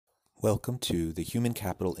Welcome to the Human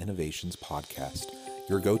Capital Innovations Podcast,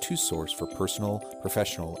 your go-to source for personal,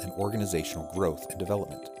 professional, and organizational growth and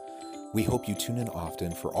development. We hope you tune in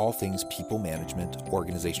often for all things people management,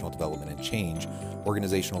 organizational development and change,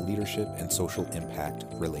 organizational leadership, and social impact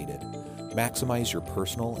related. Maximize your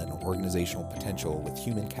personal and organizational potential with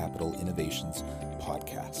Human Capital Innovations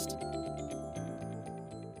Podcast.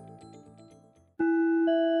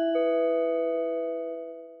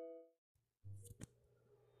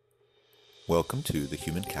 Welcome to the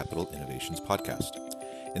Human Capital Innovations Podcast.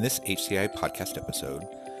 In this HCI Podcast episode,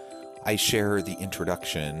 I share the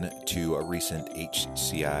introduction to a recent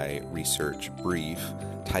HCI Research Brief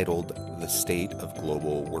titled The State of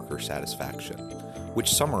Global Worker Satisfaction,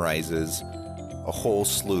 which summarizes a whole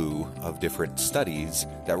slew of different studies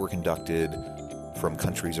that were conducted from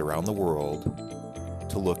countries around the world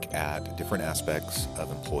to look at different aspects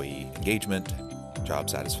of employee engagement, job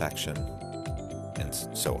satisfaction, and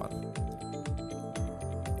so on.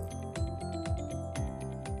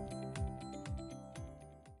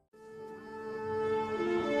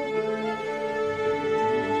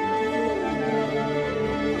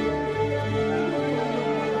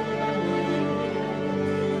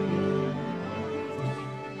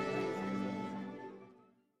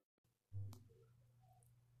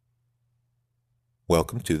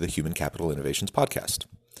 Welcome to the Human Capital Innovations Podcast.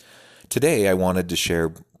 Today, I wanted to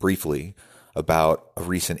share briefly about a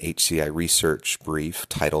recent HCI Research Brief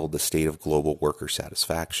titled The State of Global Worker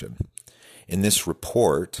Satisfaction. In this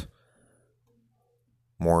report,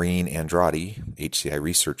 Maureen Andrade, HCI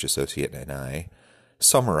Research Associate, and I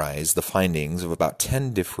summarized the findings of about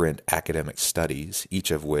 10 different academic studies,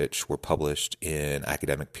 each of which were published in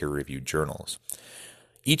academic peer-reviewed journals.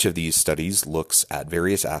 Each of these studies looks at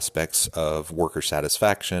various aspects of worker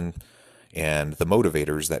satisfaction and the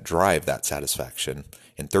motivators that drive that satisfaction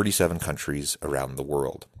in 37 countries around the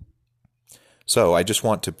world. So I just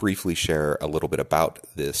want to briefly share a little bit about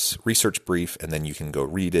this research brief, and then you can go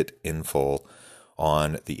read it in full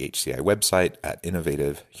on the HCI website at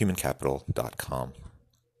innovativehumancapital.com.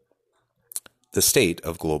 The state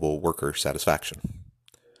of global worker satisfaction.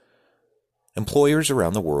 Employers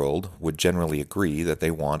around the world would generally agree that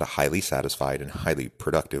they want a highly satisfied and highly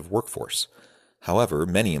productive workforce. However,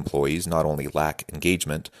 many employees not only lack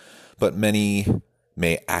engagement, but many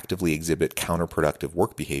may actively exhibit counterproductive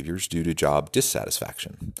work behaviors due to job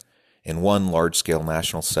dissatisfaction. In one large-scale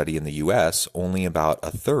national study in the U.S., only about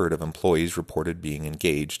a third of employees reported being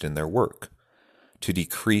engaged in their work. To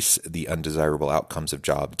decrease the undesirable outcomes of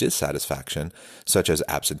job dissatisfaction, such as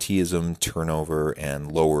absenteeism, turnover,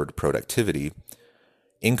 and lowered productivity,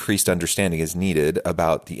 increased understanding is needed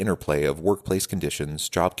about the interplay of workplace conditions,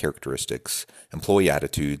 job characteristics, employee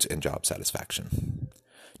attitudes, and job satisfaction.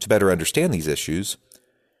 To better understand these issues,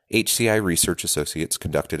 HCI Research Associates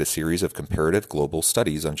conducted a series of comparative global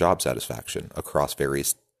studies on job satisfaction across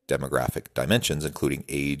various demographic dimensions, including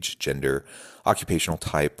age, gender, occupational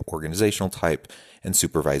type, organizational type, and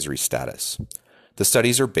supervisory status. The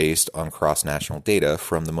studies are based on cross-national data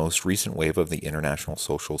from the most recent wave of the International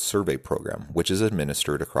Social Survey Program, which is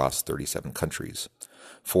administered across 37 countries.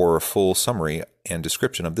 For a full summary and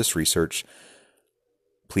description of this research,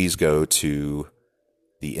 please go to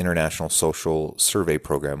the International Social Survey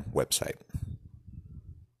Program website.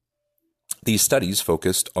 These studies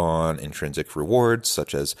focused on intrinsic rewards,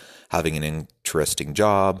 such as having an interesting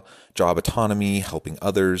job, job autonomy, helping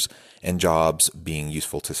others, and jobs being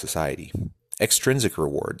useful to society. Extrinsic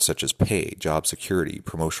rewards, such as pay, job security,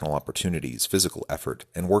 promotional opportunities, physical effort,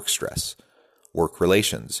 and work stress. Work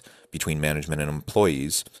relations between management and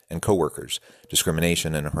employees and coworkers,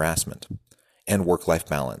 discrimination and harassment. And work-life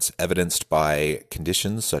balance, evidenced by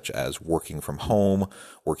conditions such as working from home,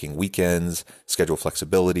 working weekends, schedule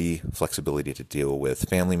flexibility, flexibility to deal with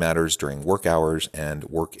family matters during work hours, and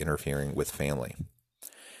work interfering with family.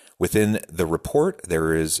 Within the report,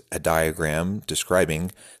 there is a diagram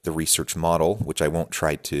describing the research model, which I won't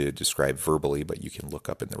try to describe verbally, but you can look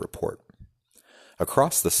up in the report.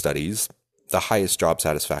 Across the studies, the highest job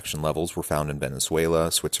satisfaction levels were found in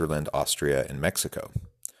Venezuela, Switzerland, Austria, and Mexico.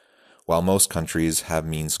 While most countries have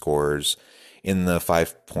mean scores in the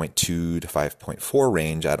 5.2 to 5.4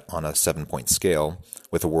 range on a 7-point scale,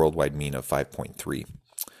 with a worldwide mean of 5.3.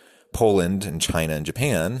 Poland and China and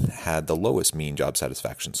Japan had the lowest mean job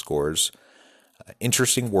satisfaction scores.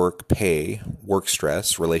 Interesting work, pay, work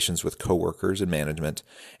stress, relations with coworkers and management,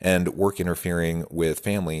 and work interfering with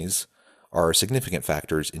families are significant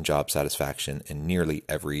factors in job satisfaction in nearly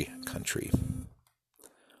every country.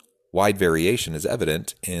 Wide variation is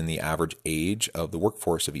evident in the average age of the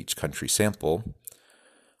workforce of each country sample,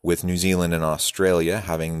 with New Zealand and Australia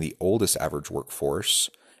having the oldest average workforce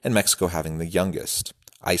and Mexico having the youngest.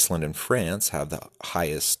 Iceland and France have the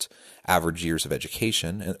highest average years of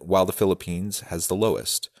education, while the Philippines has the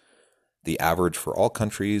lowest. The average for all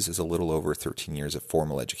countries is a little over 13 years of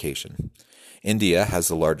formal education. India has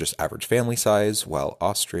the largest average family size, while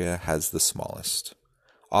Austria has the smallest.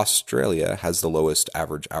 Australia has the lowest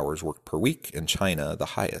average hours worked per week, and China the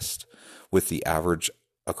highest, with the average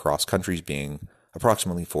across countries being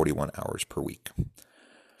approximately 41 hours per week.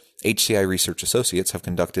 HCI Research Associates have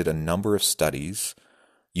conducted a number of studies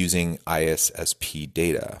using ISSP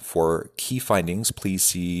data. For key findings, please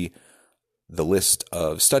see the list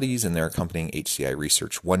of studies in their accompanying HCI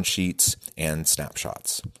Research one-sheets and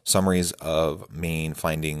snapshots. Summaries of main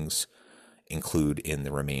findings include in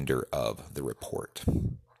the remainder of the report.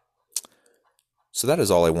 So that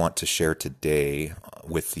is all I want to share today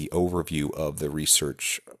with the overview of the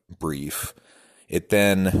research brief. It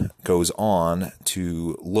then goes on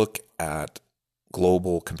to look at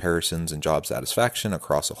global comparisons and job satisfaction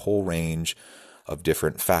across a whole range of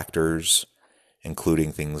different factors,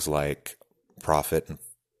 including things like for-profit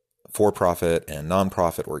and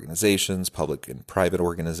nonprofit organizations, public and private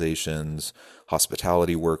organizations,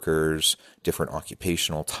 hospitality workers, different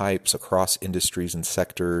occupational types across industries and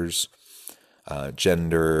sectors,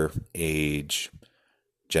 gender, age,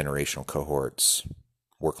 generational cohorts,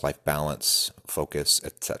 work-life balance, focus,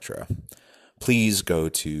 etc. Please go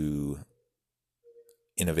to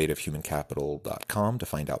innovativehumancapital.com to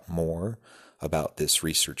find out more about this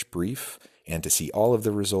research brief and to see all of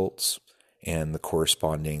the results and the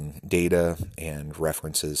corresponding data and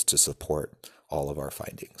references to support all of our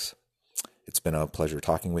findings. It's been a pleasure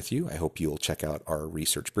talking with you. I hope you'll check out our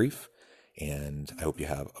research brief, and I hope you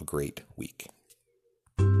have a great week.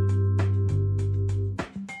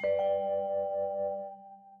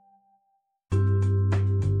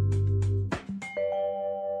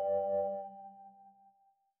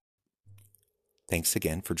 Thanks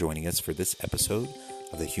again for joining us for this episode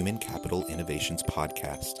of the Human Capital Innovations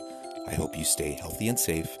Podcast. I hope you stay healthy and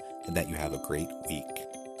safe and that you have a great week.